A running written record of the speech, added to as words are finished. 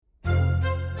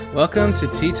Welcome to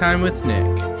Tea Time with Nick.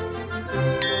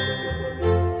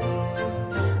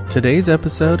 Today's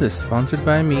episode is sponsored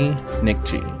by me, Nick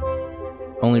G.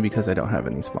 Only because I don't have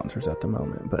any sponsors at the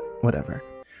moment, but whatever.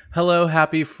 Hello,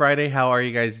 happy Friday. How are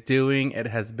you guys doing? It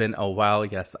has been a while,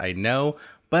 yes, I know,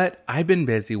 but I've been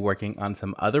busy working on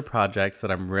some other projects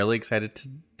that I'm really excited to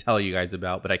tell you guys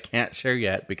about, but I can't share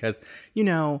yet because, you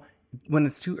know, when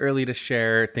it's too early to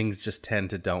share, things just tend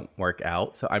to don't work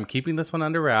out. So I'm keeping this one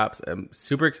under wraps. I'm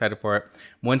super excited for it.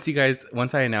 Once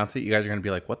I announce it, you guys are going to be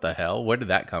like, what the hell? Where did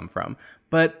that come from?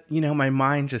 But, you know, my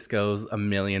mind just goes a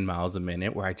million miles a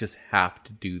minute where I just have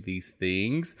to do these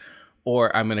things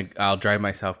or I'll drive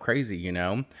myself crazy, you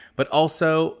know? But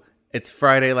also, it's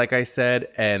Friday, like I said,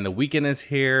 and the weekend is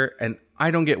here, and I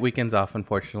don't get weekends off,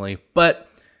 unfortunately, but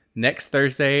next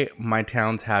Thursday, my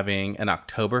town's having an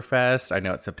Oktoberfest. I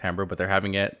know it's September, but they're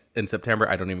having it in September.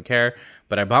 I don't even care.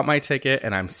 But I bought my ticket,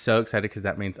 and I'm so excited because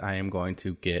that means I am going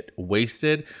to get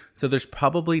wasted. So there's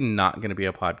probably not going to be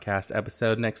a podcast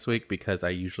episode next week because I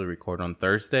usually record on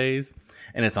Thursdays,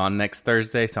 and it's on next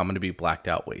Thursday, so I'm going to be blacked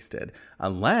out wasted.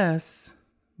 Unless,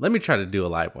 let me try to do a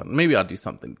live one. Maybe I'll do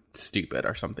something stupid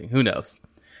or something. Who knows?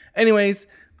 Anyways,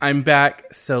 I'm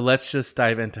back, so let's just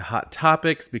dive into hot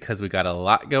topics because we got a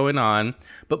lot going on.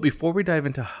 But before we dive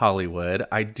into Hollywood,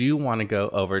 I do want to go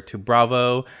over to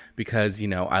Bravo because, you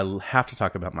know, I have to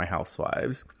talk about my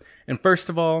housewives. And first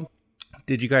of all,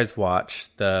 did you guys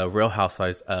watch the Real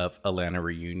Housewives of Atlanta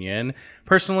reunion?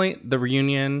 Personally, the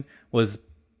reunion was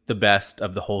the best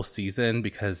of the whole season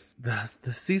because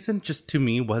the season just, to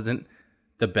me, wasn't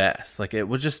the best. Like, it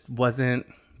just wasn't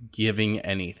giving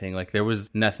anything. Like, there was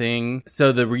nothing.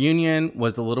 So the reunion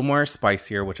was a little more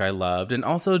spicier, which I loved. And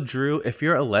also, Drew, if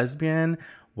you're a lesbian,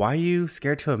 why are you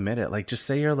scared to admit it? Like, just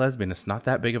say you're a lesbian. It's not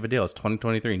that big of a deal. It's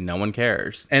 2023. No one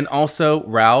cares. And also,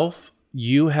 Ralph,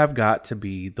 you have got to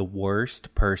be the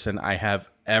worst person I have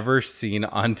ever seen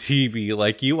on TV.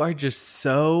 Like, you are just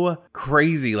so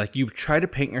crazy. Like, you try to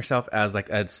paint yourself as like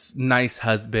a nice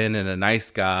husband and a nice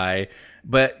guy,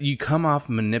 but you come off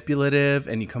manipulative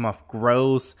and you come off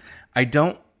gross. I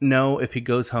don't know if he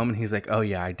goes home and he's like, oh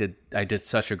yeah, I did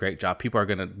such a great job. People are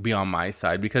going to be on my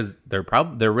side, because they're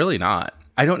really not.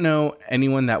 I don't know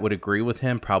anyone that would agree with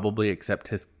him, probably except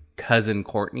his cousin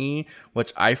Courtney,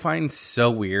 which I find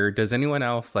so weird. Does anyone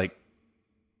else like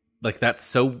that's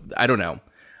so, I don't know.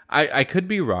 I could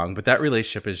be wrong, but that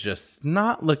relationship is just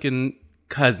not looking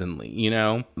cousinly, you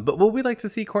know? But will we like to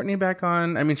see Courtney back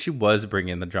on? I mean, she was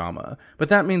bringing the drama, but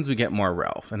that means we get more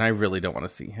Ralph, and I really don't want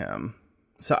to see him.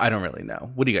 So I don't really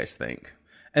know. What do you guys think?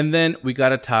 And then we got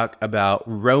to talk about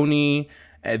Roni.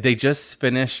 They just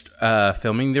finished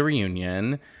filming the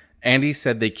reunion. Andy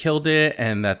said they killed it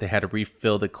and that they had to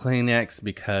refill the Kleenex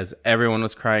because everyone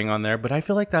was crying on there. But I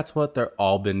feel like that's what they're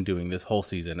all been doing this whole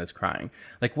season, is crying.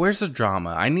 Like, where's the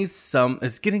drama? I need some.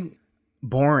 It's getting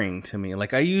boring to me.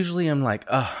 Like, I usually am like,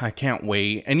 oh, I can't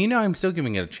wait. And, you know, I'm still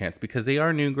giving it a chance because they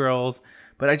are new girls.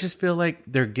 But I just feel like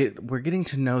we're getting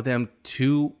to know them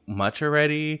too much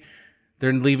already.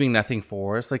 They're leaving nothing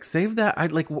for us. Like, save that.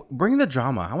 Bring the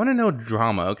drama. I want to know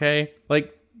drama, okay?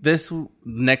 Like, this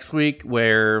next week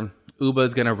where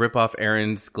Uba's going to rip off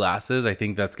Aaron's glasses, I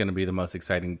think that's going to be the most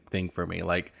exciting thing for me.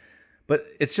 Like, but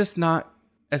it's just not,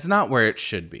 it's not where it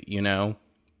should be, you know?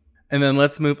 And then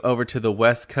let's move over to the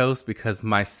West Coast because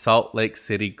my Salt Lake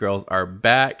City girls are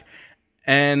back.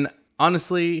 And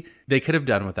honestly, they could have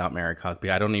done without Mary Cosby.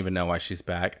 I don't even know why she's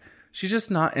back. She's just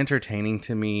not entertaining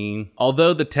to me.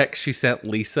 Although the text she sent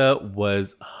Lisa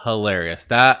was hilarious.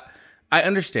 That, I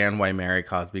understand why Mary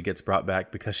Cosby gets brought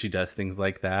back because she does things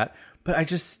like that. But I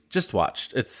just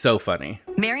watched. It's so funny.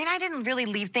 Mary and I didn't really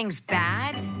leave things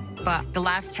bad, but the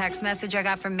last text message I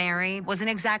got from Mary wasn't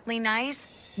exactly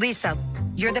nice. Lisa,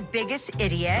 you're the biggest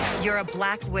idiot. You're a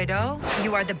black widow.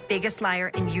 You are the biggest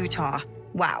liar in Utah.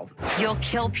 Wow. You'll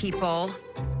kill people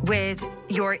with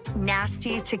your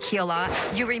nasty tequila.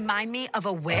 You remind me of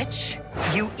a witch.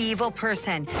 You evil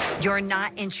person. You're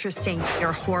not interesting.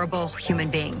 You're a horrible human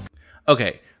being.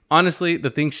 Okay, honestly, the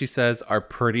things she says are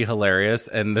pretty hilarious,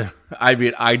 and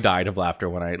I died of laughter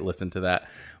when I listened to that.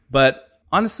 But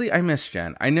honestly, I miss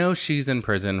Jen. I know she's in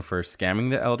prison for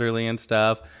scamming the elderly and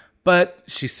stuff, but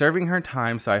she's serving her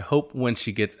time, so I hope when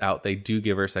she gets out, they do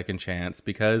give her a second chance,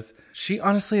 because she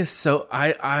honestly is so...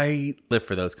 I live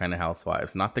for those kind of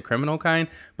housewives. Not the criminal kind,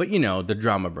 but, you know, the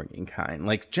drama-bringing kind.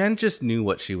 Like, Jen just knew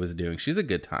what she was doing. She's a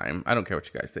good time. I don't care what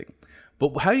you guys think.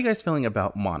 But how are you guys feeling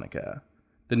about Monica,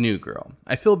 the new girl?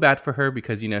 I feel bad for her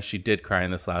because, you know, she did cry in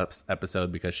this last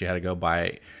episode because she had to go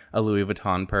buy a Louis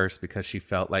Vuitton purse because she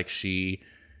felt like she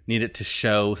needed to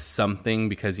show something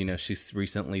because, you know, she's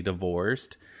recently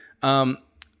divorced.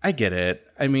 I get it.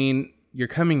 I mean, you're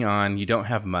coming on, you don't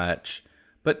have much,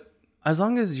 but as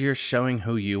long as you're showing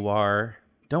who you are,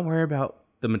 don't worry about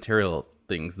the material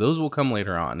things. Those will come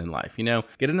later on in life.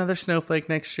 Get another snowflake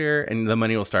next year and the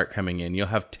money will start coming in. You'll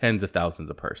have tens of thousands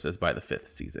of purses by the 5th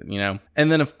season.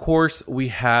 And then of course we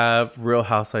have Real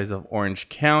Housewives of Orange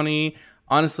County.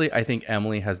 Honestly, I think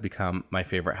Emily has become my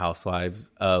favorite housewives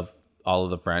of all of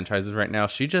the franchises right now.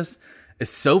 She just is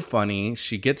so funny.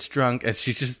 She gets drunk and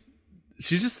she just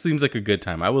seems like a good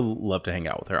time. I would love to hang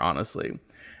out with her, honestly.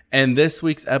 And this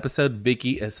week's episode,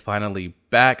 Vicky is finally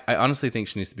back. I honestly think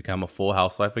she needs to become a full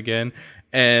housewife again.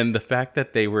 And the fact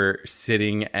that they were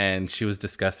sitting and she was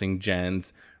discussing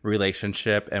Jen's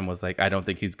relationship and was like, I don't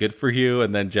think he's good for you.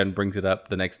 And then Jen brings it up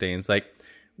the next day and it's like,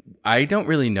 I don't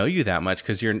really know you that much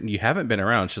because you haven't been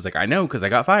around. She's like, I know because I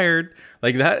got fired.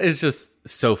 Like, that is just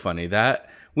so funny. That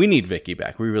we need Vicky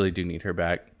back. We really do need her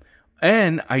back.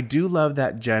 And I do love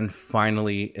that Jen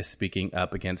finally is speaking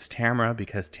up against Tamara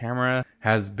because Tamara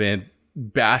has been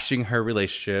bashing her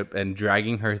relationship and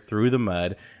dragging her through the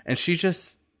mud. And she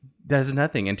just does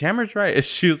nothing. And Tamara's right.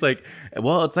 She was like,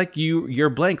 well, it's like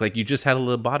you're blank. Like you just had a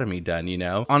lobotomy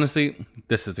done, Honestly,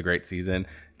 this is a great season.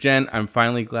 Jen, I'm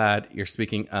finally glad you're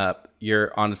speaking up.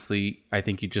 I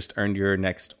think you just earned your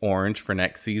next orange for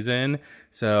next season.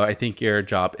 So I think your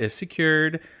job is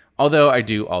secured. Although I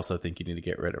do also think you need to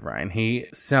get rid of Ryan. He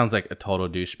sounds like a total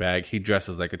douchebag. He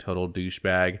dresses like a total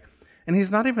douchebag. And he's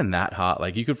not even that hot.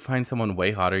 Like, you could find someone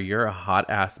way hotter. You're a hot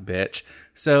ass bitch.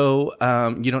 So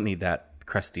you don't need that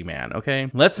crusty man,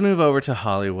 okay? Let's move over to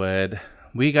Hollywood.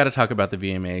 We got to talk about the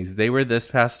VMAs. They were this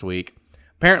past week.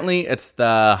 Apparently, it's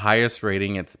the highest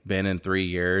rating it's been in 3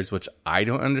 years, which I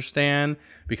don't understand.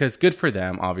 Because good for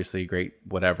them. Obviously, great,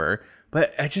 whatever.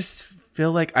 But I just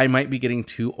feel like I might be getting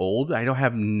too old. I don't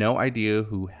have no idea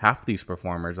who half these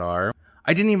performers are.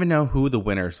 I didn't even know who the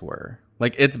winners were.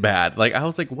 Like, it's bad. Like, I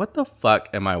was like, what the fuck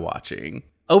am I watching?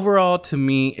 Overall, to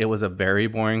me, it was a very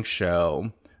boring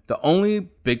show. The only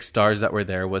big stars that were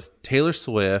there was Taylor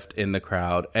Swift in the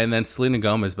crowd and then Selena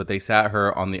Gomez, but they sat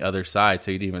her on the other side,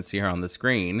 so you didn't even see her on the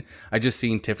screen. I just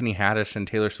seen Tiffany Haddish and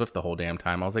Taylor Swift the whole damn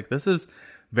time. I was like, this is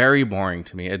very boring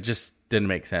to me. It just didn't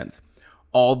make sense.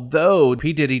 Although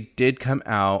P. Diddy did come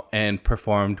out and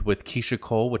performed with Keisha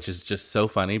Cole, which is just so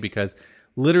funny because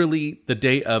literally the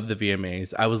day of the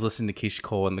VMAs, I was listening to Keisha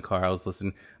Cole in the car. I was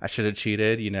listening, I should have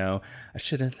cheated, I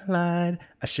should have lied,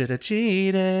 I should have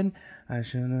cheated, I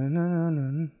should have,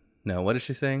 no, what is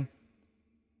she saying?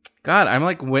 God, I'm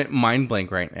like went mind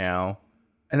blank right now.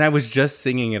 And I was just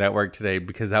singing it at work today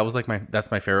because that was like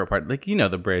that's my favorite part. Like,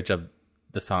 the bridge of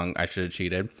the song, I should have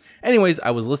cheated. Anyways,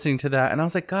 I was listening to that and I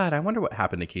was like, God, I wonder what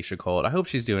happened to Keisha Cole. I hope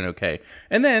she's doing okay.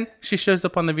 And then she shows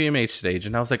up on the VMA stage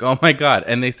and I was like, oh my God.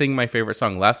 And they sing my favorite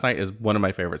song. Last Night is one of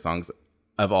my favorite songs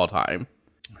of all time.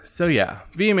 So yeah,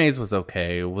 VMAs was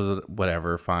okay. It was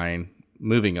whatever, fine.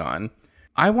 Moving on.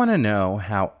 I want to know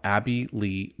how Abby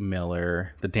Lee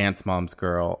Miller, the Dance Moms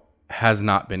girl, has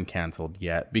not been canceled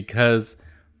yet because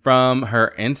from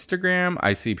her Instagram,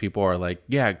 I see people are like,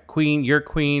 yeah, queen, you're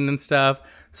queen and stuff.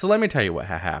 So let me tell you what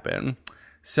happened.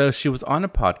 So she was on a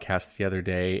podcast the other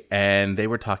day and they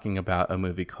were talking about a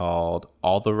movie called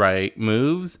All the Right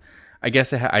Moves. I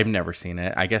guess I've never seen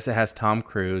it. I guess it has Tom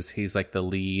Cruise. He's like the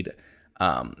lead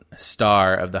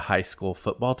star of the high school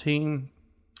football team.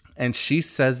 And she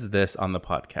says this on the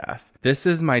podcast. This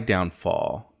is my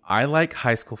downfall. I like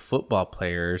high school football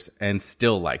players and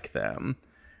still like them.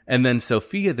 And then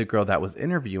Sophia, the girl that was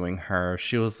interviewing her,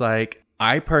 she was like,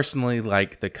 I personally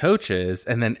like the coaches.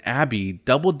 And then Abby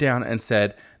doubled down and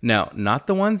said, no, not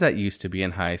the ones that used to be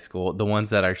in high school, the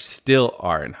ones that still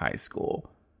are in high school.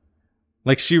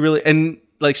 Like she really, and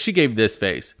like she gave this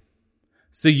face.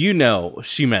 So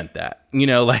she meant that.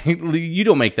 Like you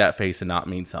don't make that face and not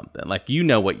mean something. Like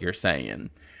what you're saying.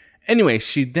 Anyway,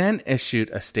 she then issued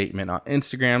a statement on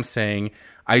Instagram saying,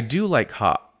 I do like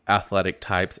hot athletic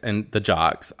types and the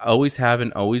jocks. Always have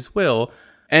and always will.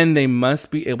 And they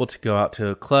must be able to go out to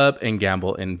a club and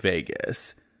gamble in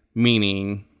Vegas.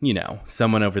 Meaning,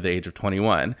 someone over the age of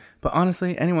 21. But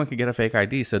honestly, anyone could get a fake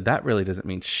ID. So that really doesn't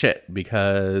mean shit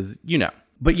because,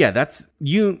 But yeah, that's,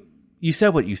 you said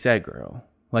what you said, girl.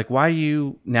 Like, why are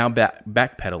you now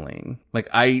backpedaling? Like,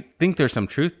 I think there's some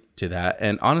truth to that.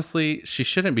 And honestly, she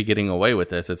shouldn't be getting away with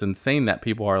this. It's insane that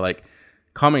people are like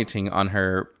commenting on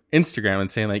her Instagram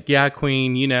and saying like, yeah,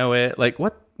 queen, you know it. Like,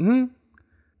 what?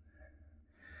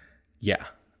 Yeah.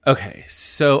 Okay.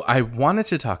 So I wanted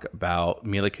to talk about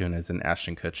Mila Kunis and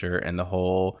Ashton Kutcher and the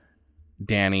whole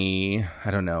Danny,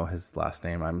 I don't know his last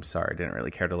name. I'm sorry. I didn't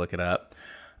really care to look it up.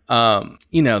 The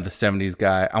 70s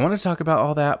guy. I want to talk about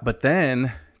all that. But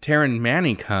then Taryn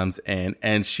Manning comes in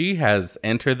and she has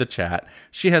entered the chat.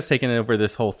 She has taken over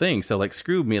this whole thing. So like,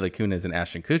 screw Mila Kunis and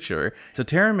Ashton Kutcher. So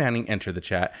Taryn Manning entered the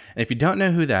chat. And if you don't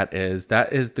know who that is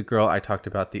the girl I talked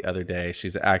about the other day.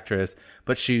 She's an actress,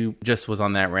 but she just was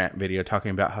on that rant video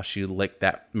talking about how she licked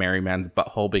that married man's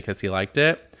butthole because he liked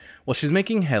it. Well, she's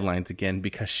making headlines again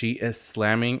because she is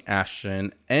slamming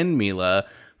Ashton and Mila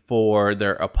for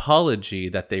their apology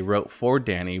that they wrote for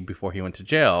Danny before he went to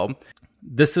jail.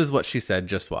 This is what she said.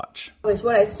 Just watch.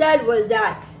 What I said was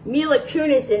that Mila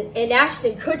Kunis and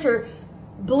Ashton Kutcher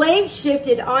blame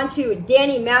shifted onto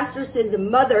Danny Masterson's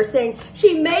mother, saying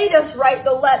she made us write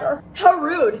the letter. How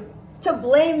rude to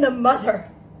blame the mother.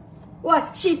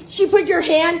 What? She put your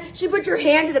hand to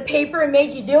the paper and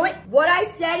made you do it? What I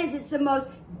said is it's the most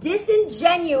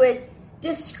disingenuous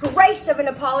disgrace of an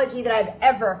apology that I've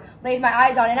ever laid my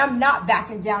eyes on, and I'm not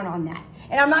backing down on that.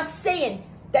 And I'm not saying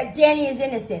that Danny is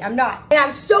innocent. I'm not. And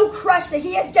I'm so crushed that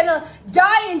he is gonna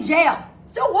die in jail.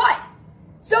 So what?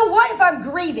 So what if I'm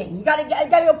grieving? You gotta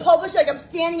go publish like I'm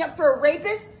standing up for a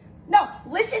rapist? No,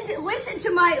 listen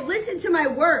to my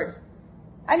words.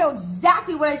 I know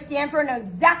exactly what I stand for. I know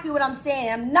exactly what I'm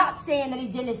saying. I'm not saying that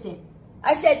he's innocent.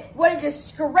 I said, what a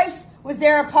disgrace was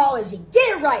their apology.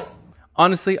 Get it right.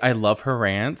 Honestly, I love her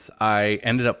rants. I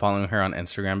ended up following her on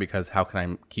Instagram because how can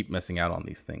I keep missing out on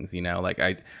these things? You know, like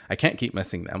I can't keep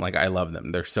missing them. Like, I love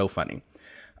them. They're so funny.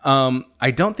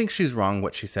 I don't think she's wrong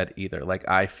what she said either. Like,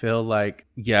 I feel like,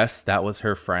 yes, that was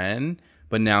her friend,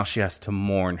 but now she has to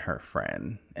mourn her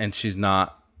friend. And she's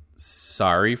not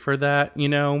sorry for that, you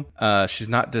know? She's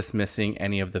not dismissing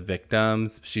any of the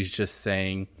victims. She's just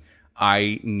saying,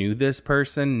 I knew this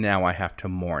person, now I have to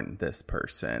mourn this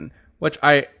person. Which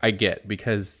I get,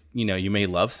 because, you know, you may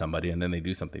love somebody and then they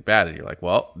do something bad and you're like,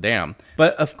 well, damn.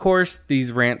 But of course,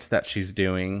 these rants that she's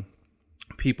doing,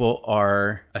 people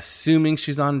are assuming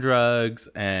she's on drugs.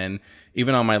 And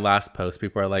even on my last post,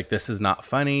 people are like, this is not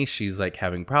funny. She's like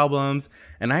having problems.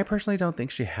 And I personally don't think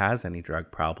she has any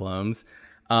drug problems.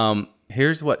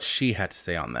 Here's what she had to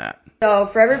say on that. So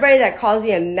for everybody that calls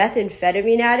me a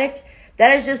methamphetamine addict,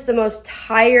 that is just the most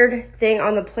tired thing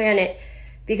on the planet,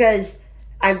 because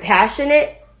I'm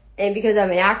passionate and because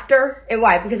I'm an actor. And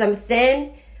why? Because I'm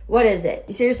thin? What is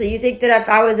it? Seriously, you think that if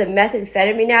I was a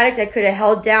methamphetamine addict, I could have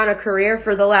held down a career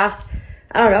for the last,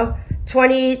 I don't know,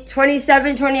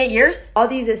 27, 28 years? All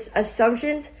these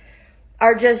assumptions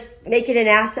are just making an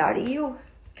ass out of you.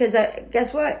 Because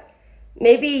guess what?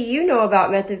 Maybe you know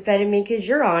about methamphetamine because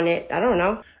you're on it. I don't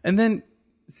know. And then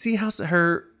see how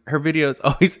her videos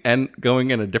always end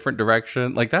going in a different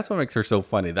direction. Like, that's what makes her so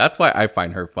funny. That's why I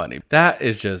find her funny. That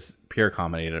is just pure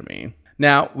comedy to me.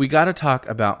 Now, we got to talk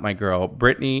about my girl,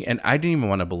 Brittany. And I didn't even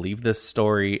want to believe this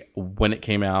story when it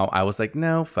came out. I was like,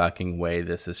 no fucking way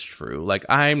this is true. Like,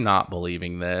 I'm not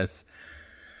believing this.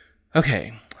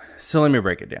 Okay, so let me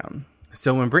break it down.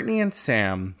 So when Brittany and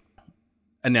Sam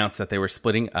announced that they were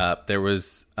splitting up, there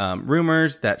was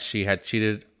rumors that she had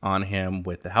cheated on him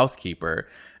with the housekeeper.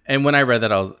 And when I read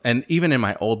that, and even in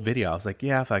my old video, I was like,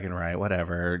 yeah, fucking right,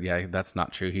 whatever. Yeah, that's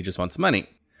not true. He just wants money.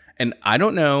 And I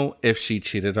don't know if she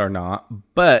cheated or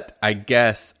not, but I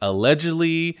guess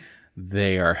allegedly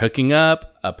they are hooking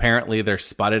up. Apparently they're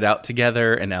spotted out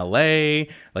together in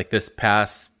LA, like this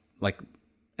past, like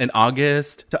in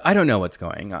August. So I don't know what's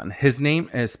going on. His name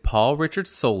is Paul Richard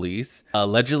Solis.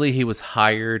 Allegedly he was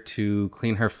hired to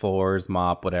clean her floors,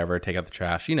 mop, whatever, take out the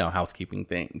trash, you know, housekeeping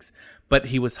things. But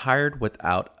he was hired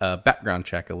without a background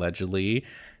check, allegedly.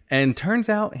 And turns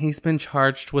out he's been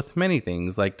charged with many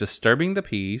things, like disturbing the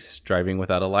peace, driving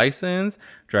without a license,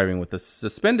 driving with a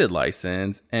suspended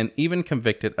license, and even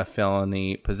convicted of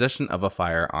felony possession of a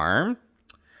firearm.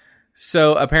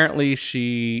 So apparently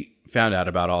she found out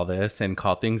about all this and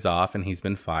called things off, and he's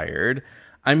been fired.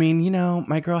 I mean, you know,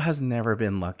 my girl has never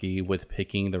been lucky with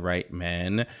picking the right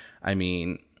men. I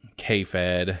mean,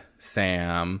 K-Fed,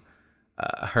 Sam,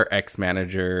 her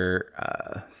ex-manager,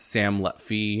 Sam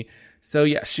Lutfi. So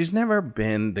yeah, she's never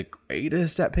been the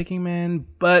greatest at picking men,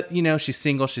 but you know, she's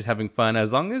single, she's having fun,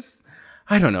 as long as,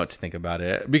 I don't know what to think about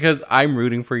it, because I'm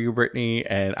rooting for you, Brittany,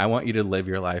 and I want you to live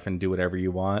your life and do whatever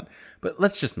you want, but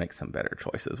let's just make some better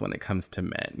choices when it comes to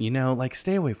men, you know, like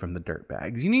stay away from the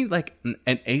dirtbags. You need like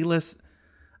an A-list,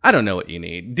 I don't know what you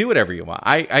need, do whatever you want,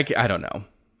 I don't know.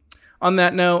 On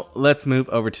that note, let's move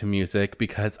over to music,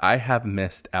 because I have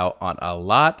missed out on a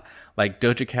lot. Like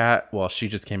Doja Cat, well, she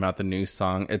just came out the new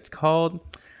song. It's called,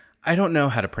 I don't know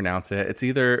how to pronounce it. It's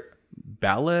either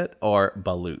Ballot or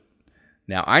Balut.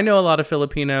 Now, I know a lot of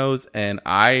Filipinos, and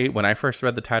when I first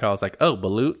read the title, I was like, oh,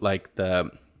 Balut, like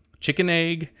the chicken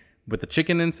egg with the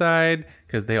chicken inside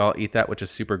because they all eat that, which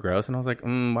is super gross. And I was like,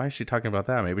 why is she talking about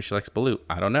that? Maybe she likes balut.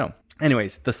 I don't know.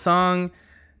 Anyways, the song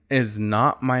is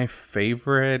not my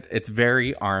favorite. It's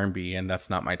very R&B, and that's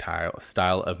not my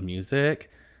style of music.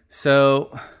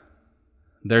 So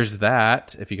there's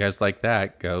that. If you guys like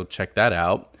that, go check that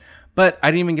out. But I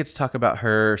didn't even get to talk about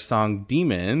her song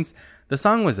Demons. The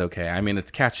song was okay. I mean,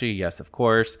 it's catchy, yes, of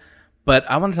course. But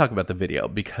I want to talk about the video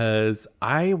because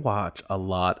I watch a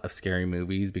lot of scary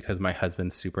movies because my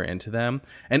husband's super into them.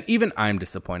 And even I'm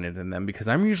disappointed in them because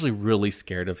I'm usually really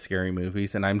scared of scary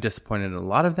movies and I'm disappointed in a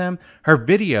lot of them. Her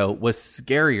video was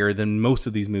scarier than most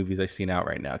of these movies I've seen out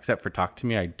right now, except for Talk to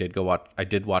Me. I did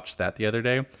watch that the other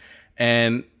day.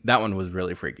 And that one was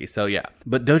really freaky. So yeah.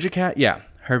 But Doja Cat, yeah.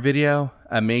 Her video,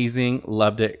 amazing.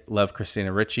 Loved it. Loved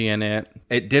Christina Ricci in it.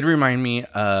 It did remind me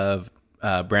of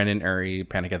Brandon Urie,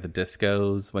 Panic at the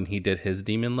Discos, when he did his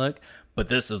demon look. But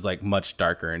this was like much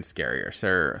darker and scarier,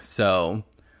 sir. So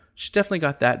she definitely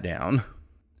got that down.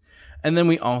 And then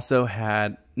we also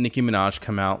had Nicki Minaj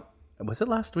come out. Was it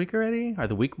last week already? Or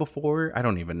the week before? I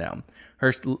don't even know.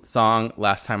 Her song,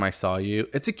 Last Time I Saw You.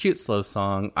 It's a cute, slow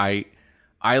song. I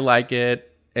like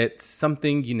it. It's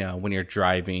something, you know, when you're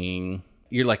driving,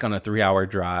 you're like on a 3-hour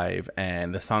drive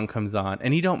and the song comes on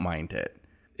and you don't mind it.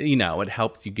 You know, it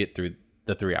helps you get through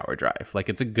the 3-hour drive. Like,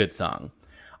 it's a good song.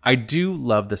 I do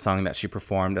love the song that she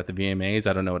performed at the VMAs.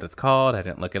 I don't know what it's called. I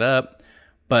didn't look it up.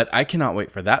 But I cannot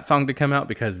wait for that song to come out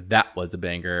because that was a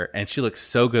banger. And she looked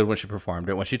so good when she performed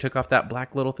it. When she took off that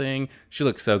black little thing, she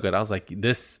looked so good. I was like,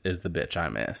 this is the bitch I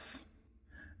miss.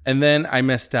 And then I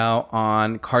missed out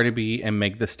on Cardi B and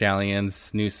Meg Thee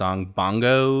Stallion's new song,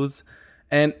 Bongos.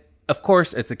 And of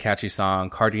course, it's a catchy song.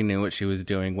 Cardi knew what she was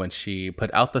doing when she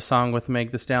put out the song with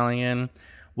Meg Thee Stallion.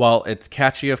 While it's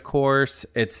catchy, of course,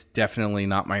 it's definitely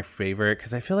not my favorite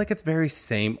because I feel like it's very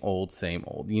same old,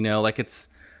 you know, like it's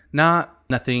not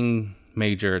nothing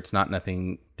major. It's not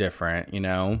nothing different, you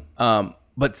know.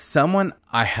 But someone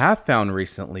I have found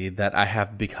recently that I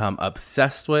have become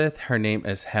obsessed with, her name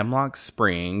is Hemlock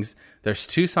Springs. There's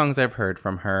 2 songs I've heard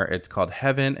from her. It's called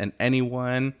Heaven and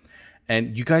Anyone.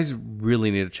 And you guys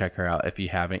really need to check her out if you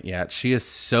haven't yet. She is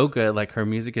so good. Like, her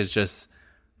music is just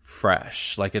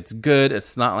fresh. Like, it's good.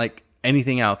 It's not like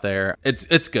anything out there.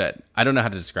 It's good. I don't know how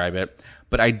to describe it,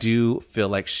 but I do feel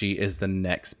like she is the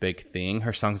next big thing.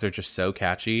 Her songs are just so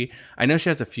catchy. I know she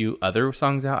has a few other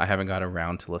songs out. I haven't got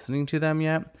around to listening to them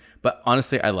yet, but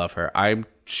honestly, I love her. I'm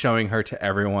showing her to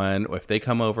everyone. If they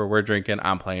come over, we're drinking,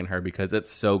 I'm playing her because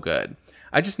it's so good.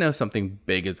 I just know something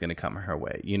big is going to come her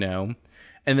way, you know?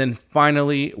 And then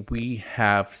finally, we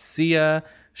have Sia.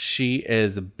 She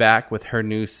is back with her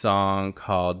new song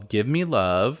called Give Me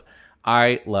Love.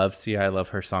 I love Sia. I love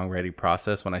her songwriting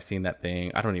process. When I seen that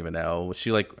thing, I don't even know.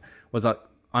 She like was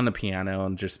on the piano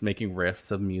and just making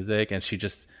riffs of music, and she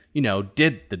just, you know,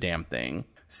 did the damn thing.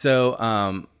 So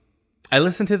I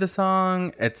listened to the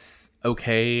song. It's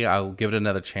okay. I'll give it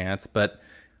another chance, but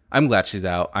I'm glad she's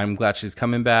out. I'm glad she's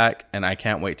coming back, and I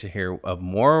can't wait to hear of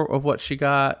more of what she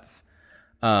got.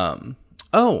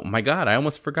 Oh my God, I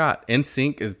almost forgot.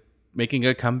 NSYNC is making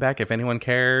a comeback if anyone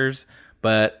cares.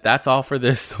 But that's all for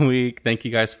this week. Thank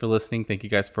you guys for listening. Thank you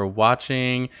guys for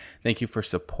watching. Thank you for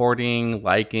supporting,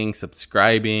 liking,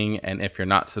 subscribing. And if you're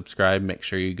not subscribed, make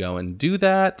sure you go and do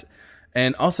that.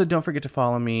 And also don't forget to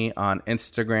follow me on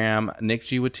Instagram, Nick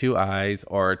G with 2 eyes,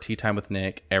 or Tea Time with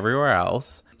Nick everywhere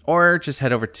else. Or just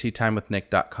head over to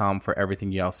teatimewithnick.com for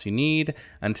everything else you need.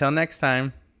 Until next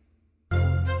time.